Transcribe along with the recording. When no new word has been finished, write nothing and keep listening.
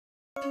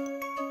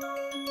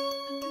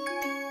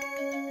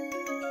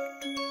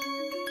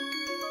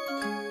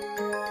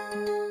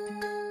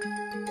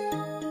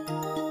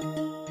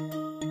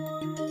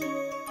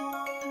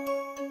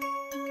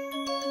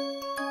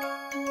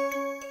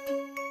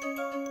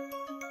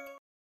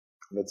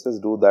Let's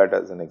just do that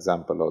as an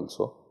example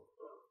also.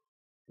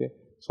 Okay.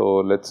 So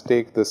let's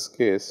take this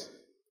case.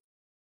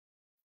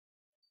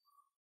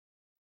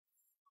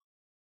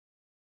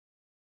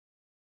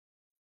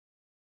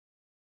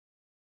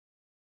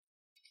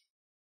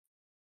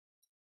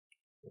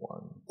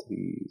 One,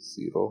 3,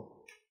 0,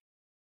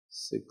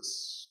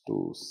 6,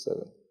 2,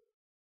 7.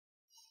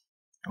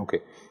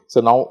 Okay.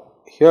 So now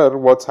here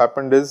what's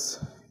happened is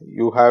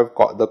you have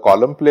the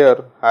column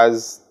player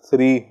has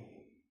three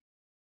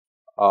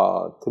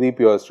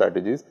pure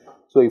strategies.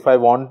 So if I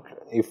want,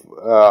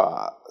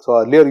 so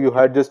earlier you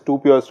had just two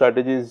pure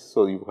strategies.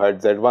 So you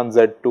had Z1,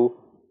 Z2.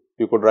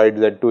 You could write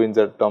Z2 in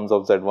terms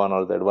of Z1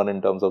 or Z1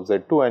 in terms of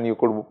Z2, and you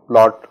could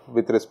plot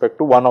with respect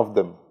to one of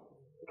them,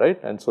 right?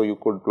 And so you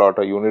could plot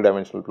a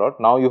unidimensional plot.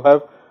 Now you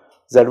have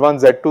Z1,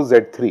 Z2,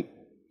 Z3,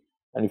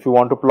 and if you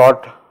want to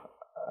plot,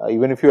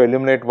 even if you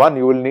eliminate one,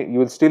 you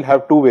will still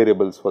have two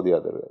variables for the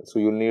other. So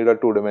you will need a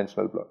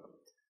two-dimensional plot.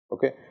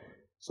 Okay.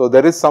 So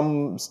there is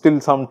still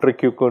some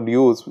trick you could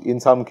use in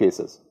some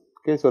cases.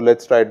 Okay. So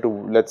let's try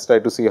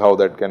to see how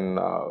that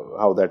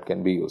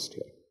can be used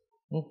here.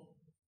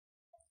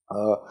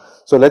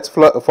 So let's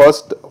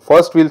first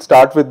we'll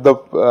start with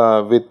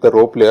the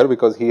row player,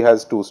 because he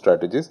has two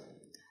strategies.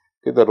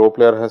 Okay, the row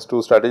player has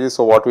two strategies.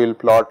 So what we'll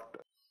plot?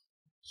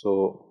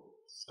 So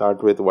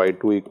start with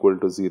y2 equal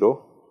to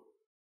 0,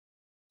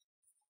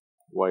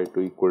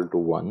 y2 equal to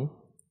 1,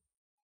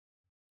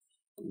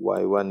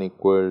 y1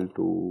 equal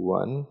to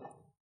 1,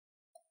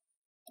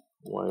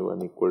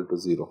 y1 equal to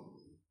 0.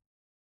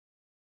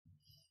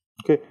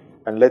 Okay,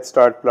 and let's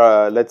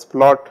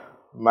plot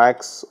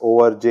max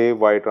over j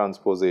y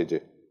transpose aj.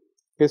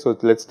 Okay, so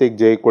let's take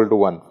j equal to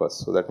 1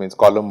 first. So that means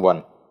column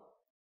 1.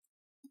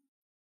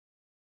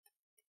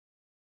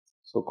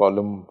 So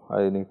column,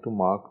 I need to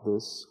mark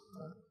this.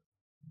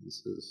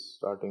 This is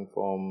starting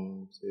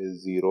from say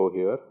 0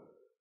 here.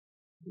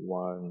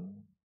 1,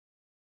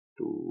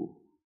 2,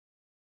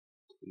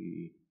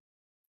 3,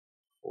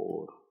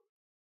 4,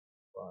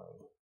 5,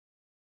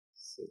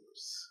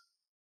 6,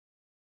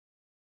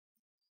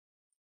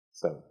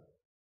 7.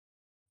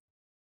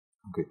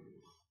 Okay.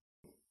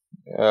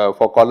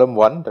 For column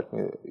 1, that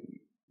means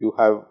you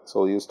have,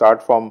 so you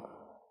start from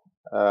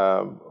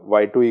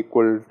y2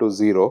 equal to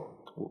 0.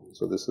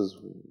 So this is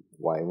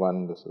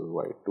y1, this is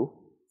y2.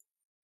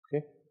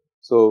 Okay.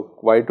 So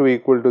y2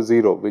 equal to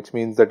 0, which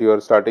means that you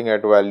are starting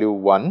at value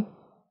 1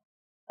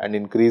 and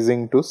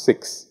increasing to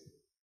 6,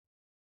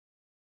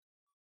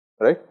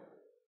 right?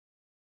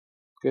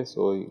 Okay.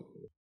 So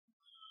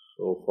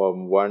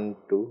from 1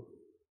 to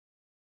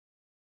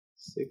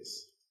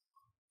 6,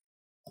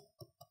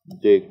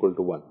 j equal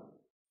to 1.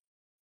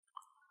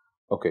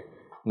 Okay.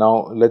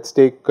 Now let's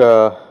take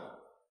j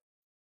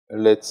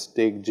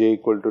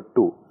equal to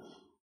 2.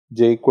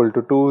 J equal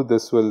to 2,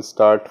 this will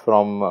start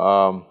from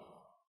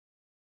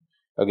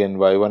again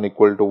y1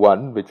 equal to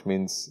 1, which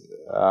means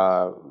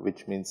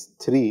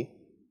 3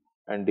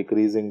 and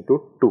decreasing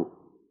to 2.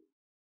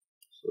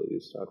 So you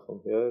start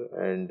from here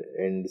and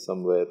end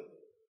somewhere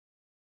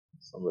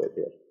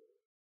here.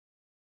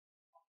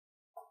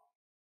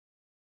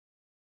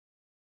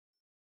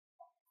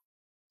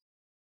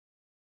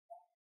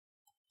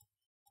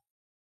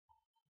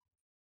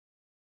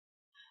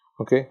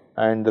 Okay,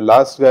 and the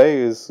last guy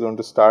is going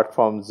to start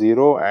from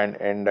 0 and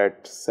end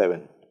at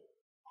 7.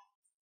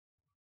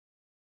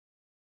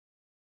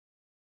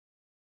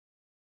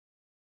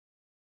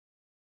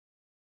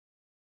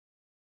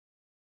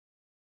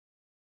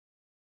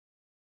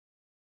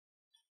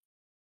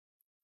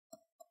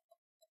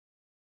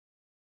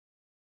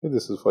 Okay,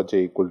 this is for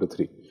j equal to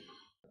 3.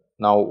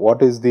 Now,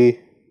 what is the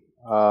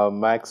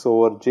max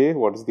over j?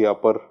 What is the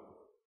upper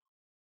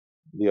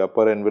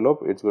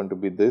envelope? It's going to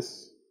be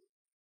this,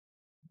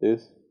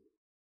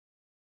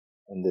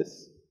 and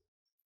this,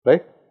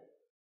 right?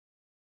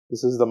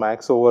 This is the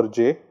max over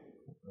j.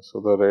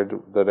 So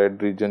the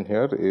red region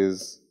here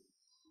is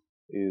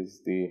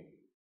the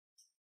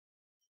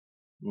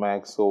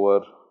max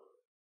over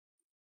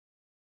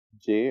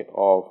j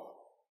of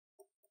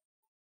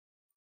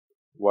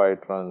y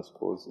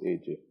transpose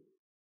aj.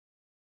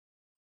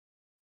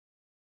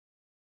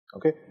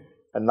 Okay,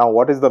 and now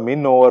what is the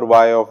min over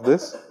y of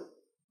this?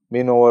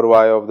 Min over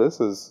y of this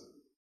is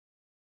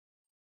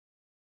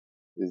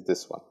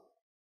this one.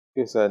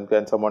 Okay, so and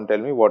can someone tell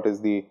me what are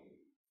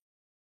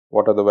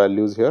the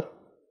values here?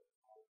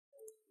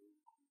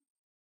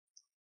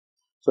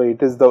 So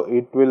it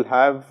will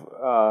have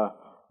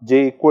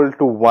j equal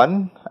to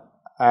 1,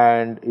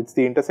 and it's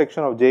the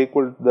intersection of j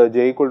equal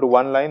to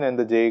 1 line and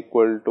the j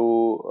equal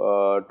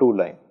to 2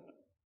 line,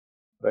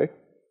 right?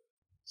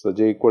 So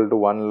j equal to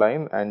 1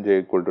 line and j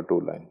equal to 2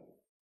 line.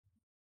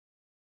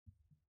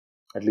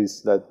 At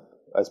least that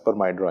as per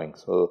my drawing.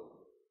 So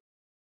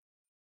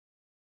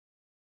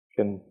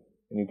can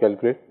you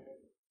calculate?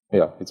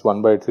 Yeah, it's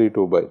 1 by 3,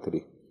 2 by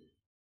 3,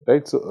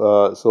 right?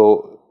 So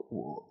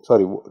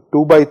sorry,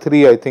 2 by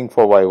 3 I think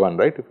for y1,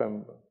 right? If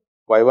I'm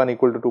y1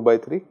 equal to 2 by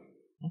 3.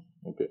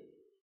 Okay,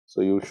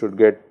 so you should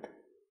get,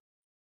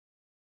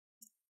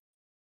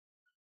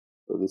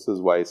 so this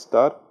is y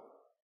star,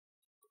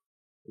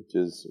 which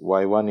is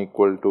y1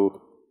 equal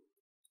to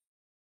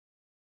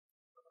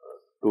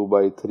 2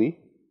 by 3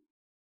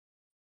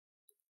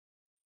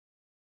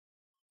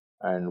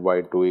 and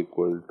y2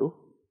 equal to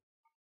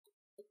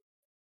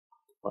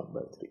 1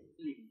 by 3.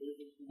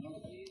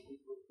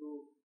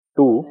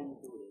 2,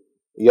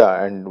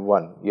 yeah, and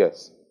 1,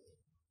 yes.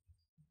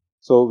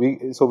 So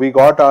we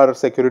got our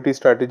security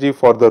strategy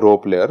for the row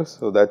player,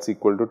 so that's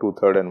equal to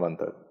 2/3 and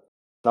 1/3.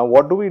 Now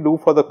what do we do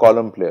for the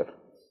column player?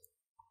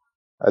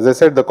 As I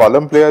said, the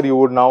column player, you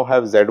would now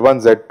have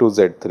Z1, Z2,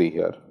 Z3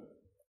 here,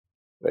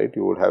 right?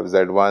 You would have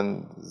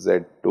Z1,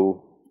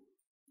 Z2,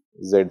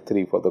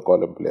 Z3 for the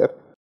column player.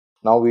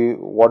 Now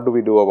what do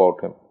we do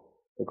about him?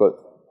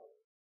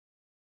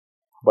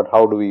 But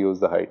how do we use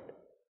the height?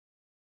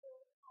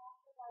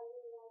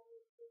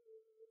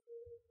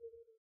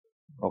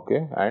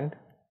 Okay,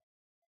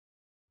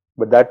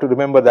 but that, to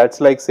remember, that's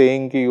like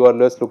saying you are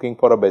just looking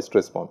for a best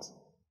response.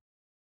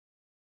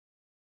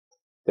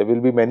 There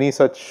will be many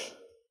such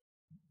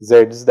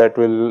Z's that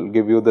will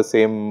give you the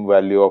same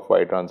value of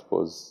y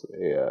transpose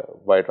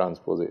y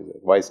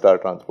star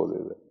transpose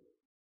A.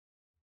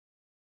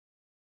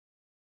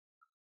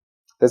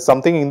 There's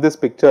something in this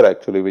picture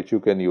actually which you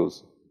can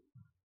use.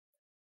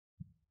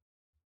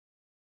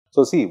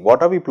 So see,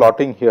 what are we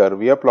plotting here?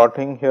 We are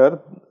plotting here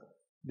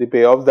the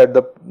payoffs that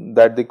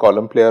the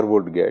column player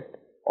would get,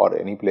 or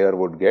any player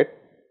would get,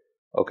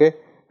 okay,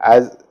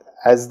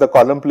 as the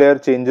column player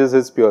changes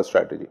his pure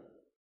strategy.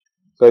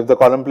 So if the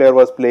column player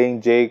was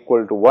playing j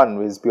equal to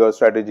 1, his pure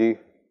strategy,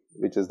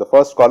 which is the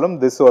first column,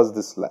 this was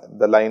this line,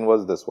 the line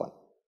was this one,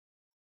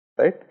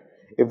 right?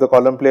 If the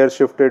column player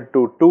shifted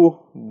to 2,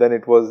 then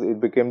it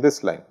became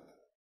this line.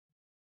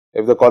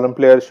 If the column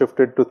player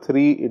shifted to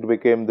 3, it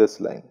became this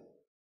line,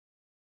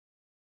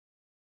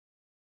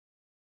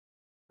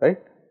 right?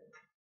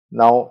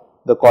 Now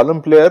the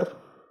column player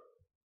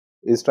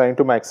is trying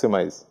to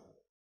maximize,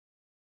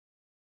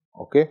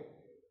 okay.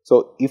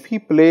 So if he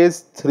plays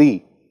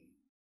 3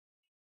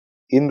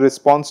 in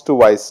response to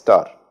y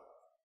star,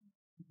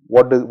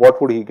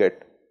 what would he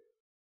get?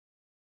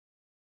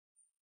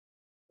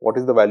 What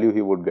is the value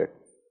he would get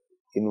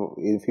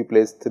if he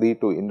plays 3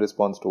 in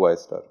response to y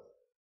star?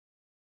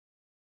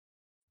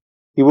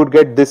 He would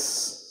get this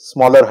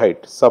smaller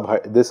height,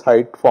 this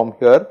height from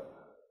here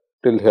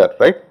till here,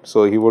 right?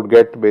 So he would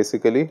get,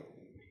 basically,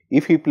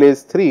 if he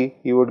plays 3,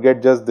 he would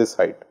get just this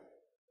height.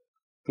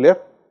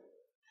 Clear?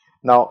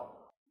 Now,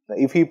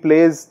 if he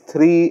plays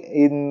 3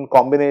 in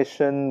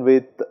combination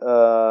with,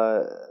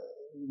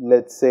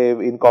 let's say,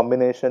 in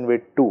combination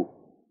with 2,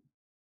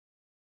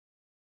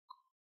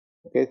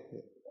 okay,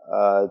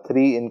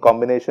 3 in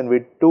combination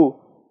with 2,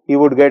 he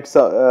would get,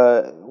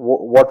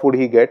 what would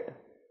he get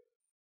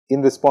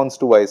in response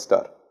to y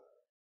star?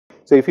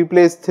 So if he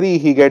plays 3,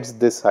 he gets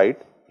this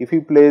height. If he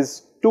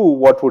plays 2,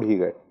 what would he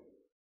get?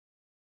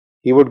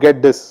 He would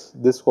get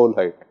this whole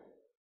height,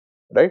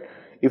 right?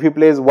 If he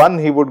plays 1,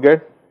 he would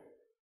get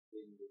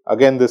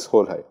again this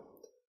whole height,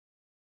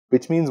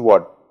 which means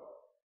what?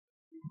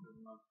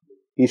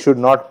 He should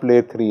not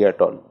play 3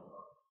 at all,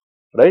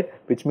 right?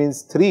 Which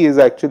means 3 is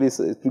actually,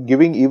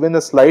 giving even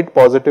a slight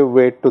positive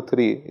weight to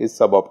 3 is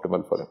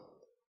suboptimal for him.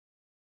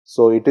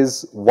 So it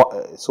is,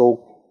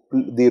 so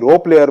the row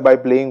player, by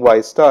playing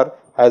y star,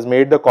 has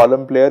made the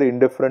column player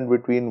indifferent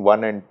between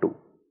 1 and 2.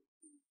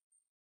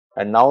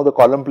 And now the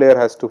column player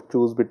has to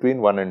choose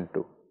between 1 and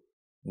 2.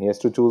 He has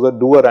to do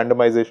a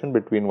randomization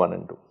between 1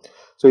 and 2.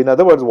 So in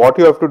other words, what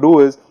you have to do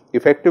is,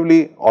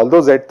 effectively,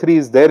 although Z3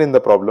 is there in the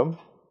problem,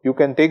 you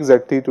can take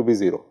Z3 to be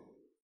 0.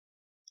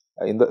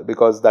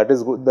 Because that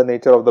is the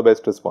nature of the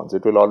best response.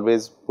 It will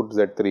always put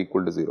Z3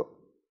 equal to 0.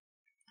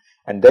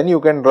 And then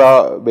you can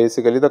draw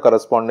basically the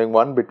corresponding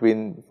one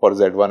for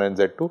Z1 and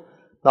Z2.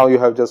 Now you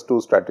have just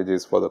 2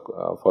 strategies for the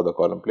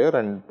column player,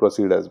 and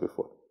proceed as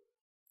before.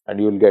 And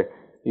you will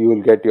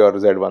get your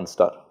Z1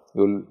 star.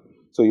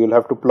 So you will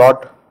have to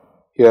plot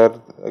here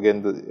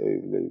again.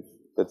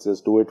 Let's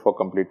just do it for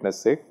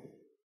completeness sake.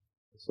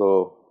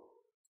 So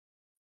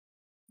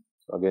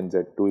again,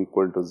 Z2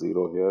 equal to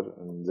 0 here,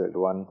 and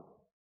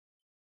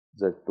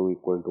Z2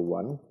 equal to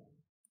 1.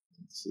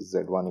 This is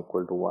Z1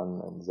 equal to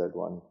 1 and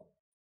Z1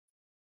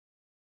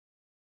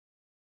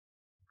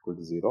 equal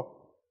to 0.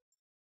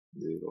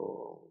 0,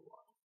 1,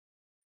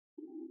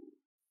 2,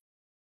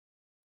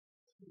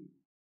 3,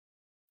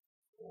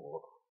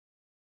 4,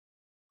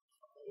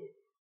 5,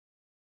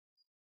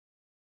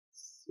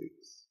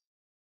 6,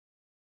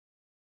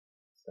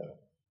 7.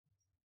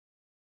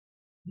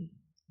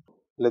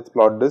 Let's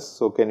plot this.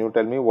 So can you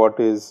tell me what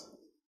is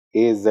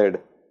AZ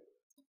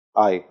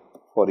I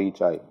for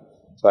each I?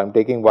 So I'm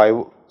taking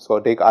y,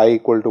 so take I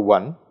equal to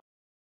 1,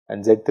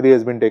 and Z3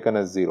 has been taken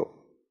as 0.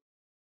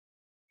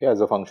 Yeah, as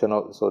a function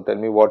of, so tell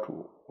me what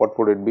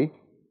would it be?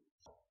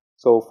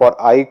 So for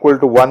I equal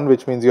to 1,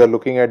 which means you are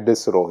looking at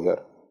this row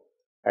here,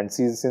 and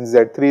see, since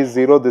Z3 is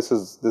 0, this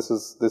is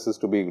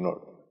to be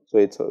ignored. So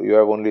you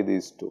have only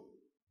these 2.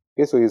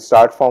 Okay, so you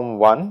start from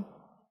 1,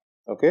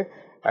 okay,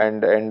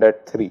 and end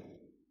at 3.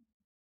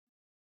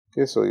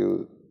 Okay, so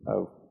you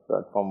have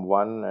start from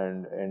 1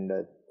 and end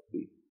at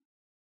 3.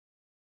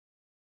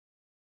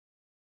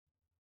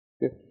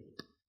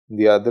 In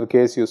the other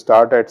case, you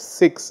start at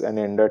 6 and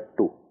end at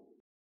 2.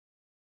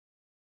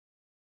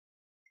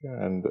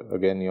 And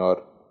again,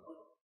 your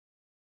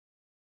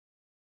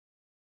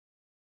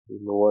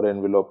lower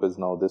envelope is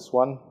now this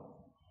one,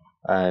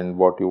 and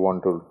what you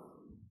want to,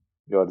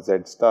 your Z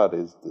star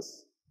is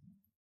this.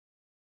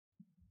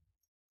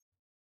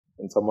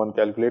 Can someone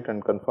calculate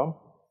and confirm?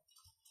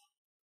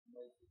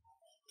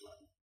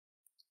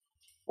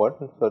 What?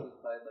 Sir?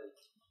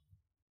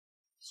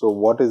 So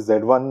what is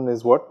Z1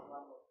 is what?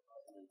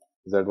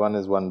 Z1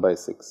 is 1 by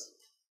 6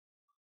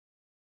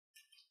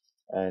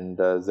 and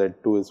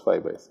Z2 is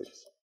 5 by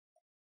 6.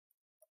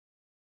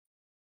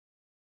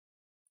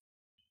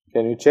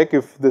 Can you check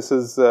if this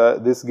is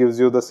this gives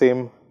you the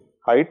same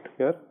height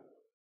here?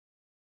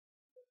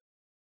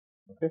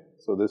 Okay,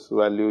 so this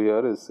value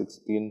here is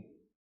 16.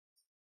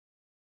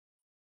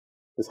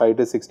 This height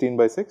is 16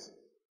 by 6.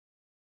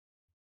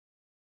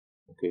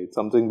 Okay, it's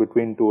something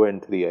between 2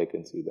 and 3. I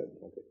can see that.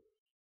 Okay,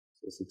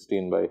 so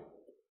 16 by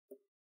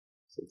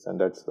 6, and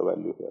that's the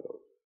value here.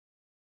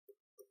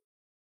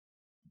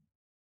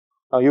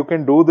 Now you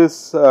can do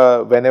this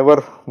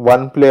whenever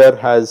one player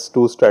has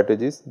two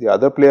strategies. The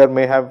other player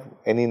may have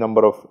any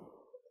number of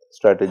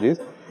strategies.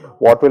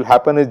 What will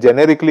happen is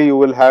generically you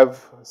will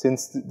have,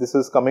 since this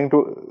is coming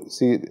to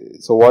see,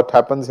 so what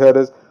happens here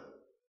is,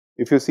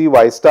 if you see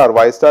Y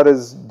star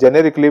is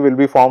generically will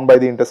be formed by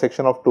the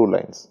intersection of two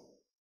lines.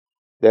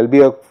 There will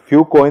be a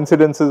few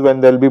coincidences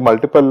when there will be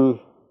multiple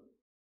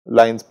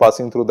lines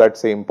passing through that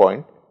same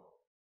point,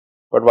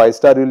 but Y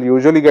star will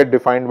usually get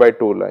defined by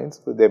two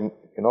lines. So they,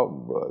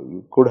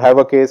 you could have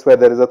a case where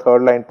there is a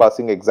third line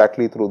passing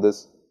exactly through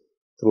this,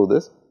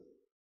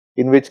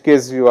 in which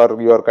case you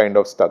are kind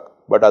of stuck.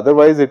 But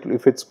otherwise,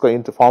 if it's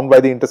formed by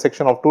the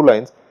intersection of two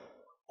lines,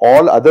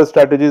 all other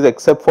strategies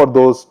except for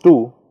those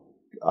two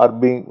are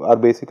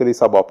basically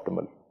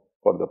suboptimal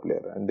for the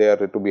player, and they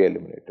are to be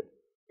eliminated.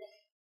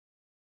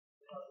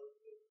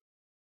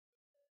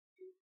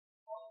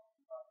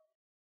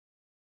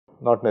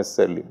 Not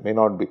necessarily, may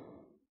not be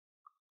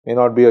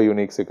a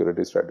unique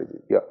security strategy.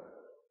 Yeah.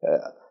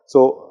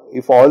 So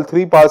if all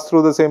three pass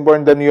through the same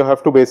point, then you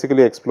have to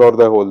basically explore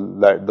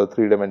the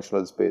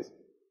three-dimensional space.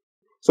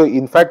 So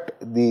in fact,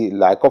 the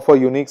lack of a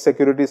unique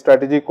security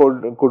strategy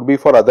could be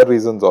for other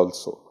reasons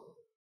also.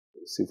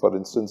 See, for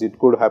instance, it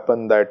could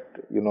happen that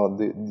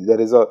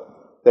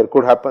there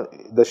could happen,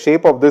 the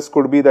shape of this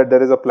could be that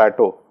there is a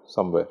plateau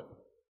somewhere,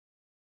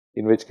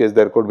 in which case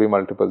there could be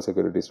multiple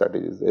security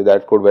strategies.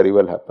 That could very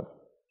well happen.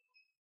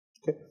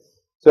 Okay.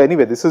 So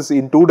anyway, this is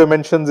in two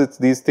dimensions. It's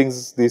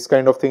these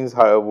kind of things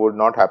would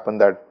not happen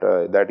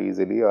that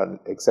easily,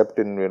 except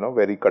in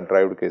very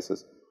contrived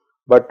cases.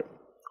 But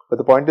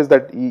the point is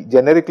that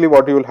generically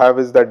what you will have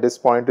is that this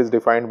point is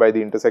defined by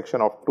the intersection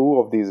of two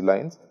of these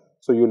lines.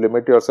 So you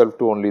limit yourself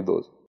to only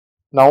those.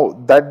 Now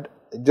that,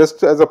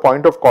 just as a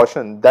point of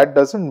caution, that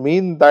doesn't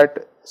mean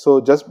that, so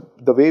just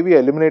the way we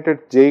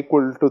eliminated j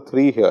equal to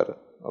 3 here,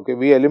 okay,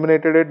 we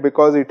eliminated it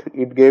because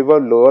it gave a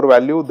lower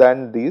value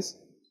than these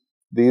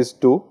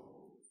two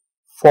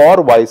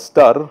for Y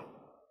star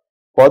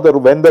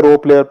when the row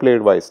player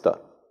played Y star.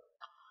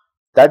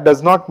 That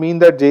does not mean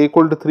that j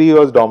equal to 3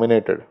 was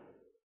dominated.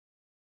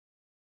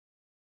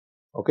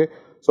 Okay.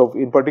 So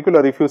in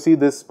particular, if you see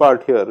this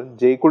part here,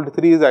 j equal to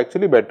 3 is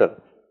actually better.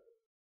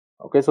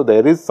 Okay. So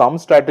there is some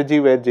strategy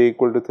where j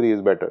equal to 3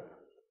 is better.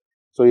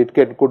 So it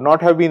could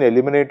not have been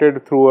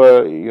eliminated through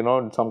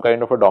a some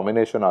kind of a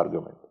domination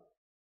argument.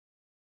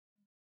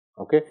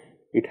 Okay.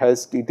 It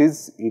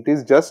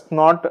is just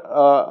not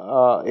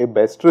a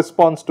best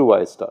response to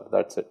Y star.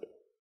 That's it,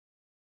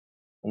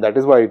 and that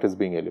is why it is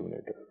being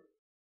eliminated.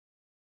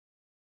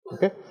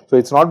 Okay, so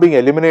it's not being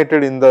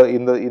eliminated in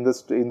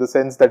the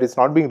sense that it's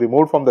not being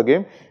removed from the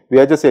game. We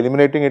are just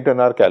eliminating it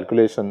in our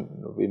calculation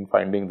in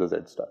finding the Z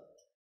star.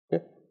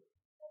 Okay,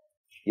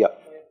 yeah.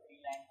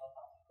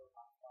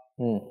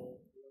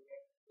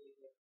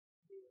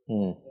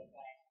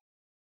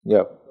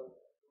 Yeah.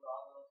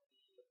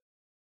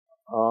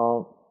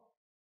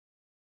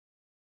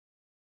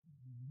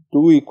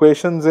 Two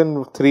equations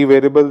in three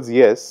variables,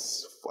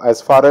 yes.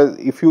 As far as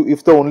if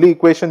the only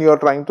equation you are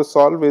trying to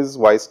solve is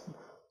Y.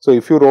 So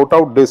if you wrote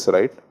out this,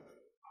 right?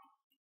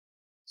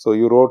 So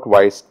you wrote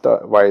Y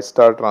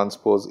star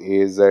transpose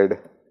AZ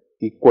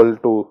equal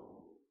to,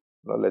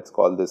 let's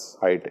call this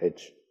height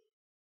h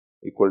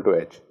equal to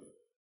h.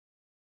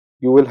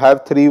 You will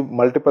have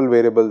multiple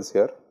variables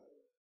here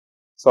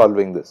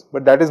solving this,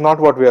 but that is not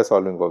what we are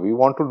solving for. We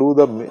want to do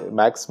the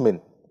max min.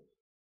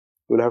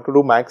 You will have to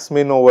do max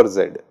min over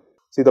Z.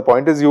 See, the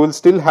point is you will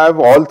still have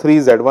all three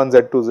Z1,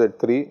 Z2,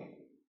 Z3,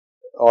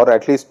 or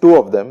at least two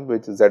of them,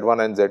 which is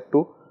Z1 and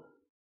Z2,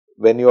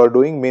 when you are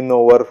doing min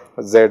over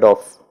Z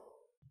of.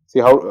 See,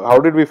 how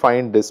did we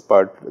find this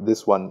part,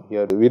 this one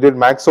here? We did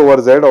max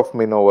over Z of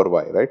min over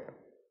Y, right?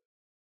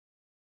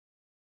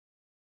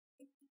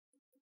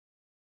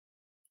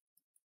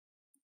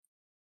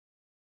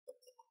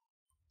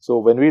 So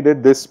when we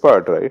did this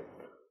part, right,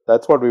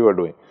 that's what we were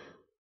doing.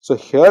 So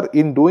here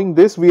in doing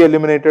this, we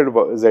eliminated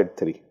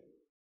Z3.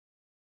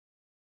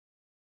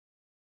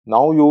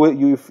 Now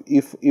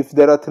if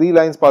there are 3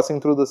 lines passing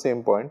through the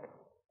same point,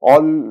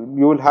 all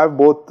you will have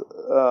both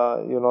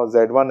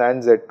Z1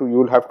 and Z2. You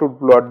will have to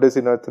plot this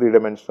in a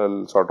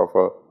 3-dimensional sort of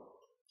a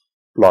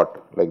plot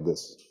like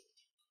this.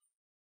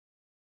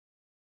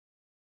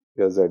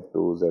 Here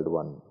Z2,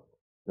 Z1,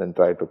 then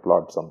try to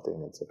plot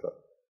something, etc.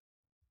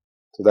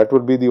 So that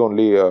would be the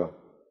only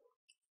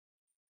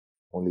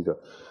job.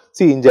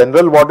 See, in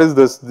general, what is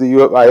this?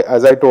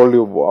 As I told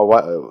you,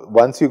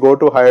 once you go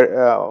to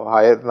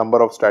higher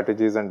number of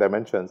strategies and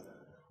dimensions,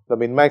 the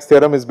min-max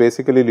theorem is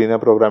basically linear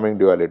programming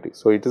duality.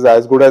 So it is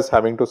as good as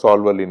having to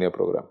solve a linear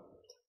program.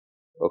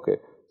 Okay.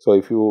 So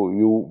if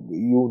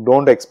you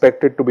don't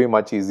expect it to be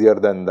much easier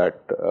than that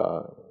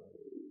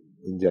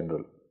in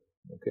general.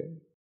 Okay.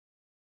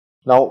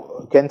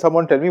 Now, can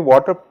someone tell me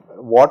what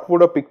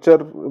would a picture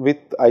with,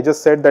 I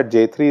just said that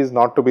J3 is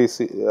not to be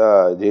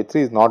J3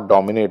 is not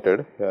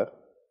dominated here,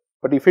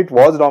 but if it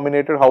was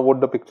dominated, how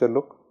would the picture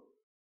look?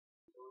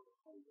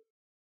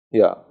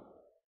 Yeah,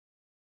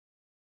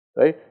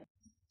 right.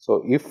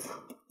 So if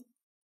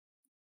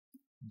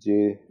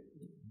J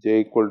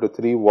equal to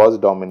 3 was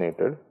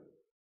dominated,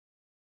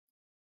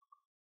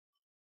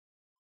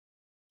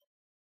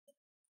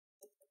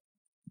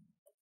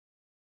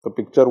 the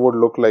picture would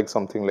look like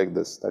something like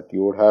this, that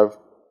you would have,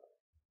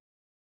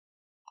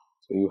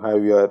 so you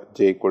have your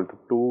J equal to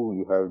 2,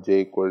 you have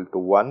J equal to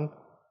 1,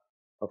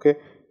 okay,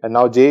 and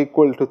now J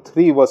equal to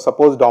 3 was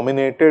suppose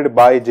dominated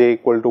by J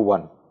equal to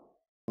 1.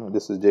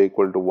 This is J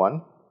equal to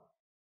 1,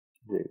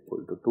 J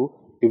equal to 2.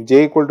 If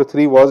J equal to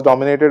 3 was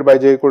dominated by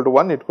J equal to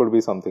 1, it could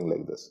be something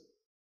like this.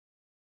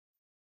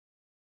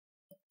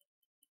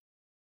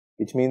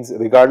 Which means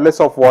regardless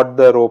of what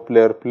the row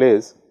player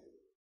plays,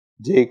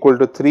 J equal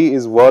to 3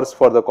 is worse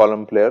for the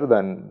column player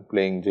than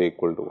playing J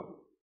equal to 1.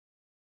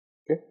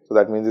 Okay. So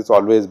that means it is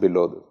always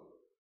below this.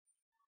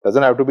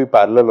 Doesn't have to be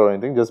parallel or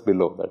anything, just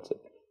below, that is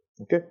it.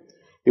 Okay.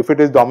 If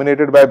it is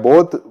dominated by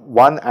both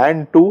 1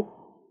 and 2,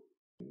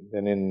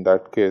 then in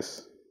that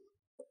case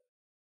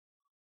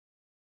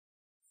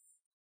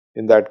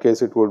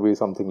it would be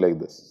something like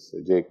this,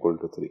 say J equal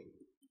to 3.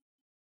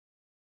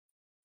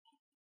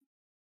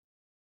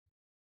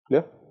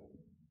 Clear?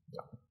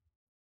 Yeah.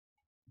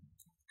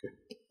 Okay.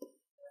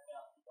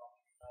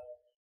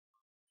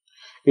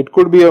 It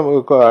could be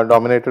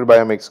dominated by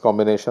a mixed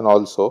combination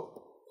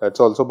also, that is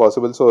also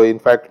possible. So, in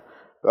fact,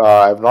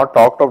 I have not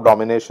talked of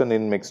domination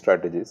in mixed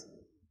strategies.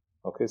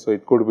 Okay, so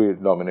it could be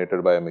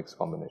dominated by a mixed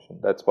combination,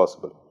 that is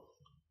possible.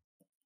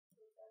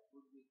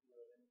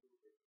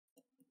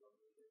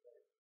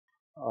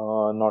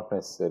 Not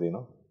necessary,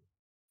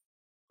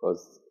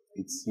 because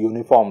it is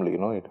uniformly,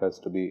 it has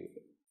to be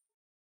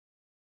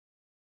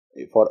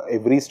for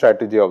every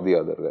strategy of the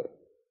other guy.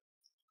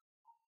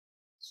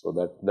 So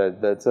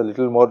that's a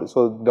little more.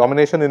 So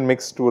domination in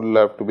mixed will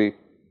have to be.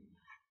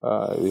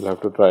 We'll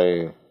have to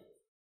try.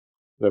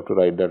 We have to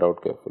write that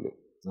out carefully.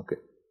 Okay.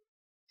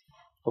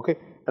 Okay.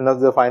 And as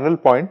the final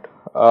point,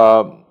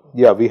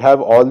 yeah, we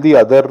have all the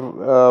other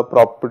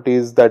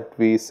properties that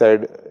we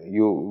said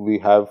we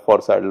have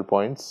for saddle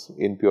points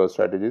in pure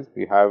strategies.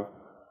 We have,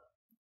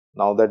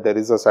 now that there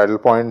is a saddle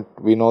point,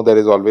 we know there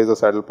is always a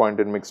saddle point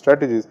in mixed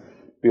strategies.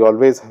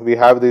 We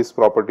have these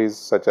properties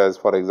such as,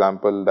 for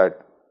example, that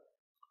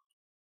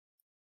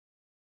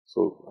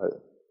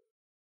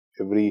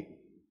every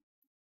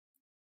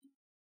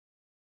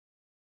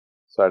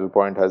saddle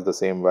point has the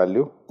same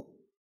value.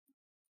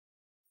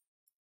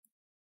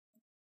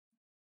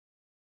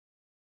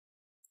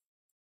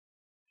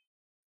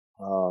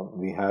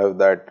 We have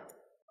that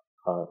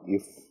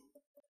if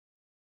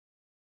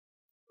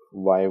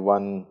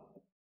y1,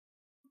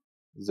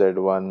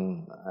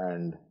 z1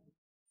 and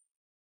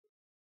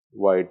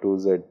y2,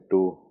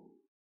 z2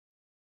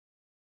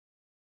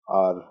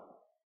 are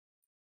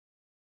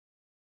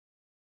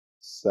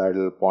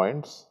saddle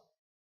points,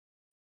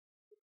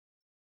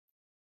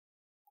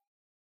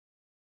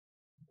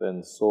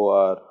 then so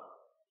are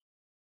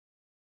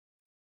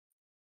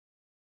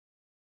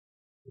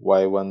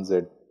y1,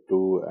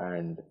 z2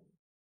 and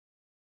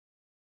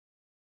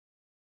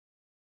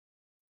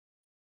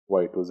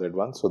y2,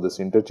 z1. So, this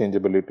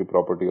interchangeability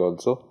property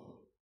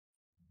also,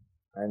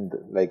 and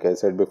like I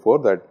said before,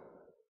 that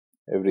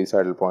every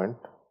saddle point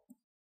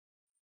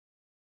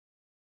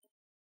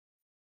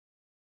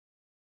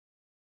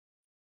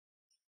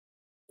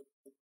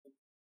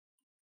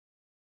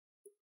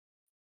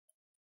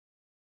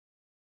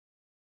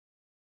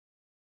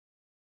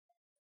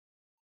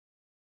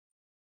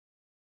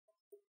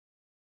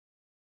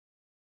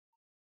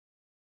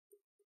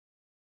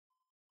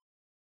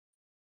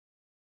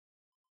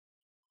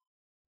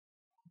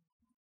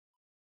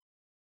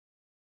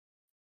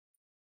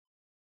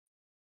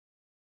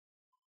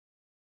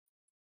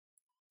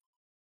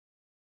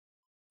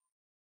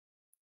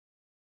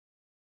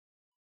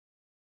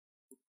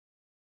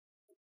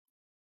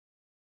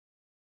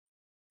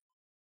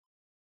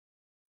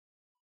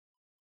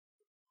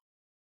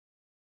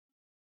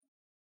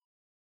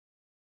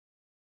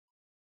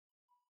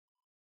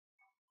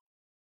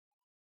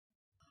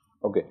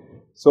Okay.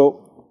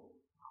 So,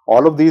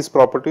 all of these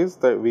properties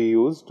that we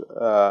used,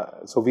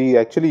 so we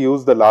actually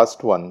used the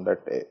last one, that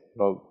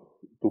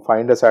to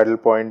find a saddle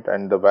point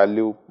and the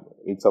value,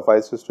 it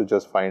suffices to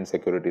just find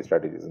security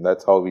strategies, and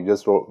that's how we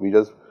just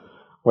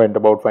went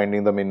about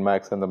finding the min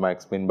max and the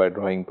max min by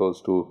drawing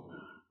those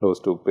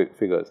two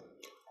figures.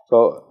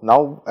 So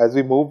now as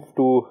we move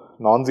to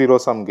non-zero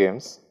sum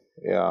games,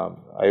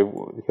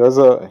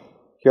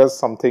 here's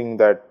something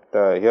that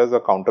here's a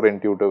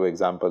counterintuitive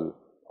example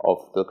of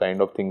the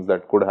kind of things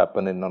that could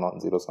happen in a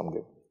non-zero sum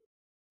game.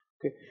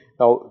 Okay.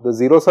 Now the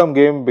zero sum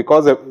game,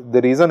 because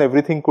the reason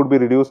everything could be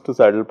reduced to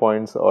saddle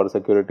points or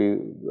security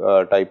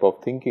type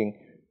of thinking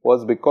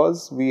was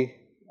because we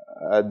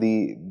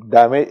the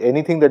damage,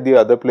 anything that the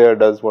other player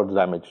does was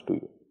damage to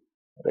you,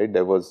 right?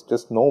 There was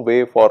just no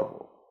way for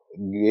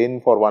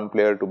gain for one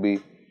player to be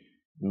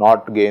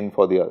not gain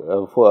for the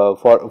other,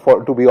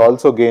 for to be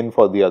also gain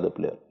for the other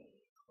player.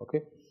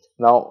 Okay.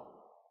 Now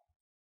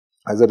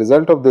as a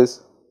result of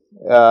this,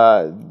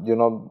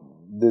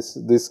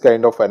 this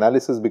kind of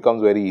analysis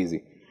becomes very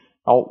easy.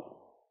 Now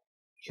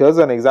here's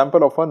an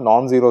example of a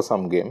non-zero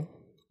sum game,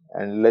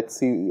 and let's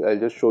see, I'll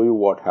just show you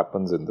what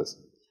happens in this.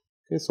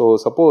 Okay, so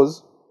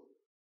suppose,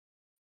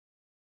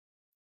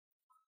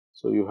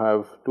 so you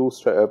have two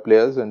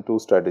players and two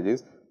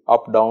strategies,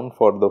 up down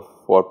for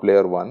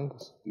player 1,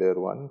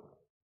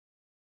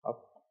 up,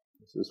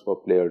 this is for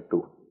player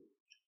 2,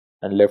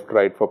 and left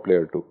right for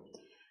player 2.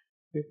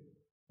 Okay.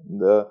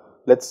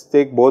 Let's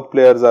take both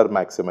players are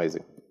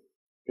maximizing.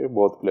 Okay,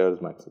 both players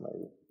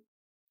maximizing.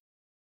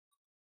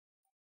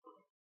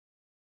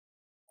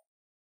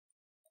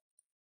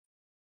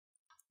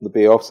 The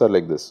payoffs are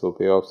like this. So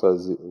payoffs are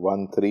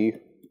 1 3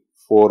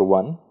 4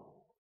 1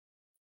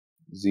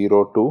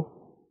 0 2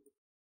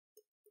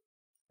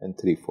 and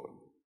 3 4.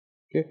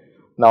 Okay.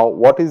 Now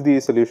what is the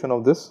solution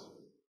of this?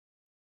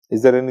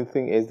 Is there any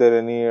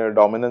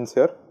dominance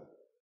here?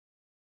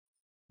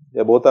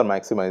 Yeah, both are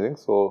maximizing.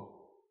 So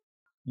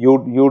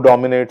U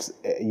dominates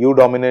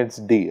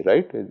D,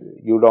 right?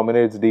 U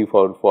dominates D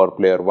for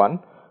player 1.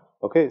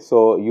 Okay,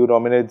 so U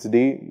dominates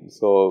D.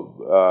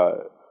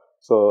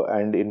 So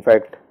and in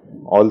fact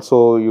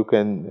also you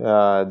can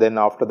then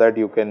after that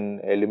you can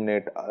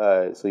eliminate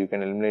so you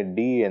can eliminate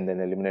D and then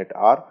eliminate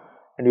R,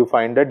 and you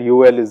find that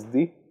UL is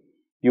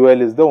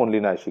the only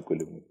Nash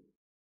equilibrium.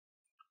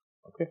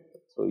 Okay,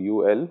 so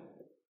UL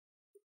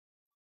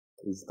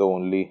is the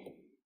only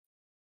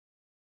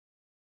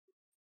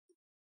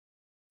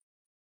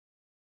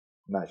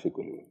Nash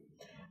equilibrium,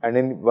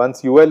 and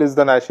once UL is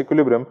the Nash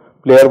equilibrium,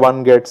 player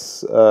 1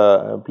 gets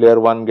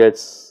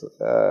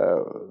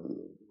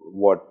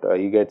what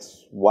he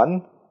gets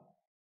 1,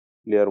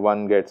 player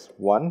 1 gets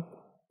 1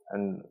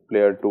 and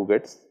player 2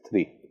 gets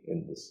 3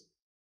 in this.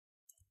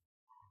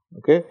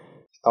 Okay.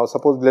 Now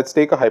suppose, let's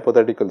take a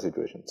hypothetical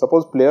situation.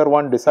 Suppose player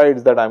 1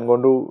 decides that I am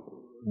going to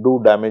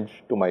do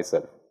damage to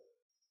myself.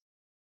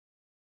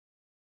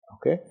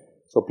 Okay.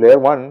 So player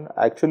 1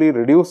 actually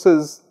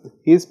reduces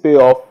his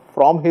payoff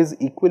from his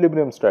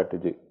equilibrium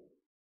strategy.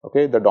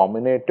 Okay, the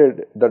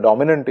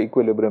dominant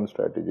equilibrium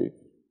strategy,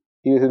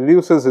 he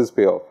reduces his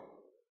payoff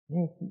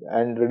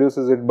and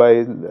reduces it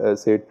by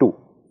say 2.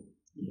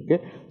 Okay.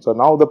 So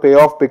now the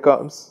payoff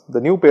becomes,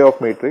 the new payoff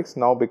matrix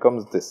now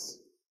becomes this.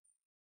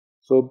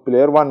 So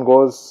player 1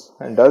 goes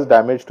and does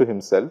damage to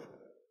himself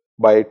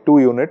by 2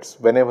 units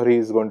whenever he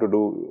is going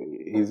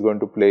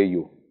to play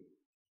U.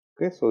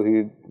 Okay. So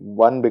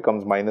 1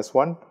 becomes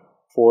 -1,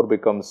 4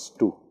 becomes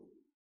 2.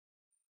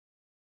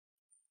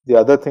 The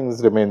other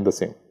things remain the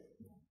same.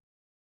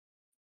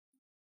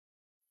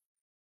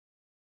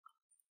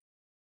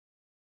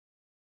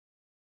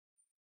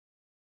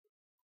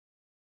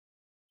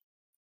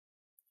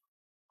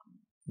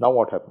 Now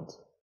what happens?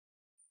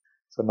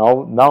 So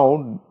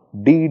now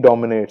D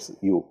dominates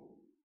U,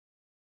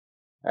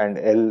 and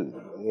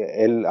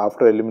L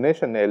after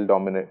elimination L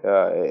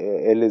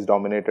is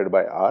dominated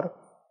by R.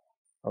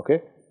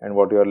 Okay, and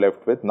what you are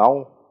left with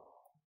now,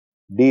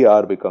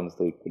 DR becomes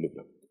the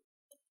equilibrium.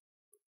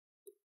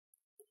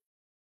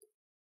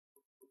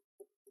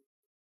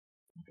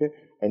 Okay,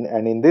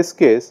 and in this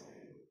case,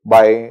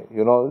 by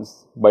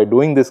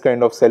doing this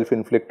kind of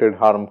self-inflicted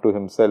harm to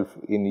himself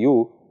in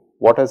U,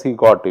 what has he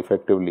got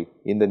effectively?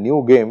 In the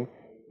new game,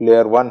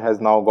 player 1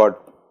 has now got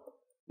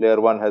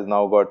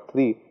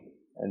 3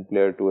 and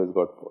player 2 has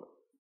got 4.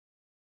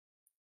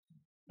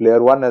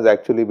 Player 1 has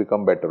actually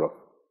become better off.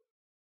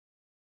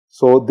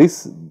 So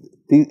this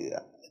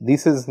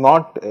is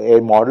not a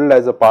model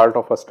as a part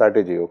of a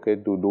strategy, okay,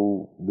 to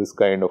do this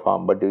kind of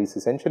harm, but it is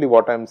essentially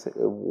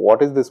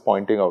what is this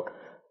pointing out?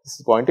 This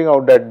is pointing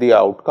out that the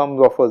outcomes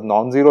of a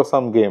non-zero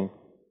sum game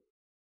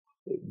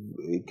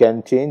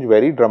can change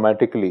very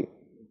dramatically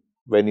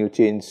when you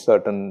change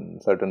certain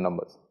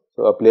numbers.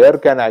 So a player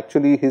can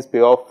actually, his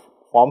payoff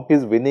from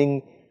his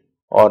winning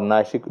or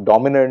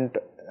dominant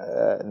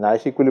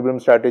Nash equilibrium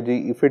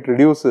strategy, if it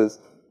reduces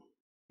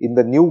in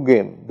the new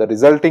game, the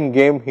resulting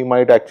game, he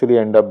might actually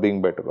end up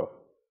being better off.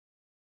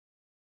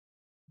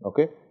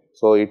 Okay.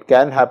 So it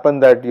can happen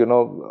that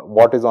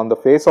what is on the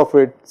face of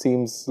it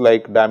seems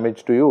like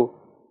damage to you,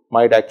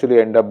 might actually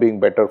end up being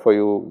better for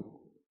you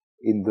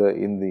in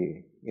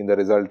the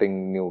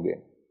resulting new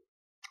game.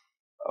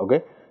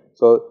 Okay,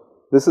 so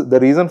this is the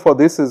reason for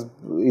this is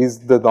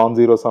the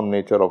non-zero sum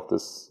nature of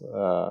this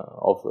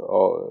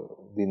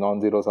the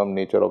non-zero sum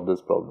nature of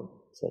this problem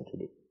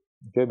essentially.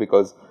 Okay,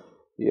 because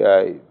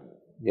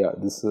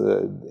this This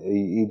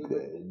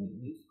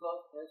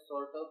cost has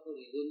sort of a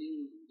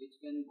reasoning which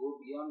can go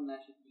beyond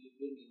Nash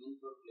equilibrium even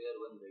for player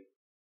 1, right?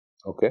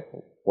 Okay,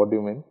 what do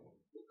you mean?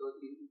 Because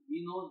he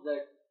knows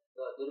that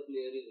the other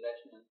player is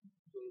rational,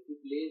 so if he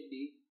plays D,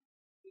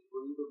 he's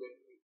going to get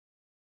D.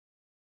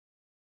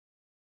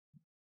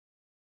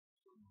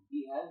 So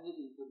he has this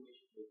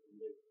information with him,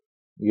 right?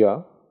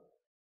 Yeah.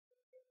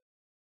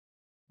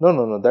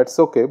 No, that's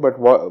okay. But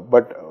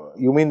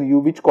you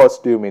mean which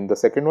cost do you mean? The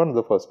second one or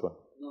the first one?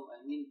 No,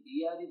 I mean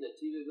DR is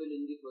achievable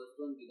in the first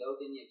one without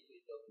any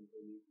exchange of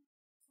information.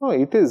 No,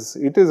 it is.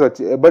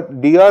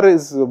 But DR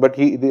is, but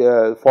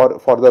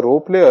for the row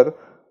player,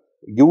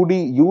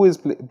 U is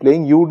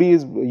playing U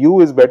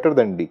is better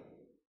than D.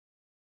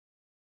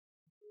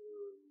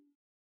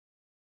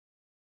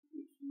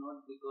 It's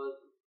not because.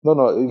 No,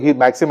 he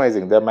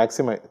maximizing. They're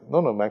maximizing.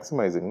 No,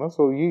 maximizing. No,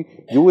 so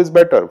U is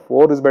better.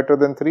 4 is better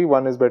than 3.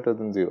 1 is better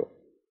than 0. Okay,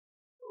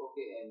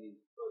 I mean,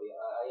 sorry,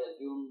 I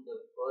assumed the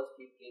first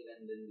case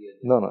and then the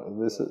other. No,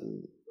 this is. So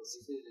this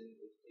is an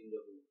exchange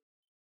of information.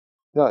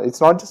 No,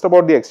 it's not just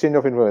about the exchange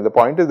of information. The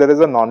point is there is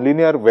a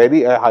nonlinear,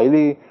 very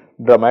highly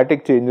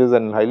dramatic changes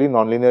and highly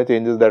nonlinear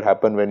changes that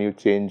happen when you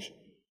change,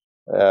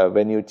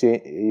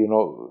 you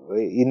know,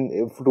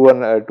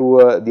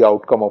 the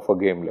outcome of a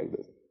game like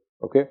this.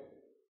 Okay.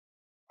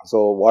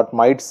 So what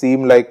might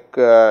seem like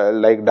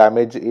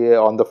damage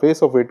on the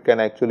face of it can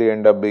actually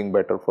end up being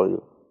better for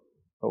you,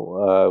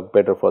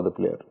 better for the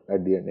player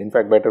at the end. In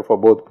fact, better for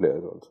both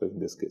players also in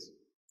this case.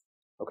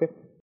 Okay.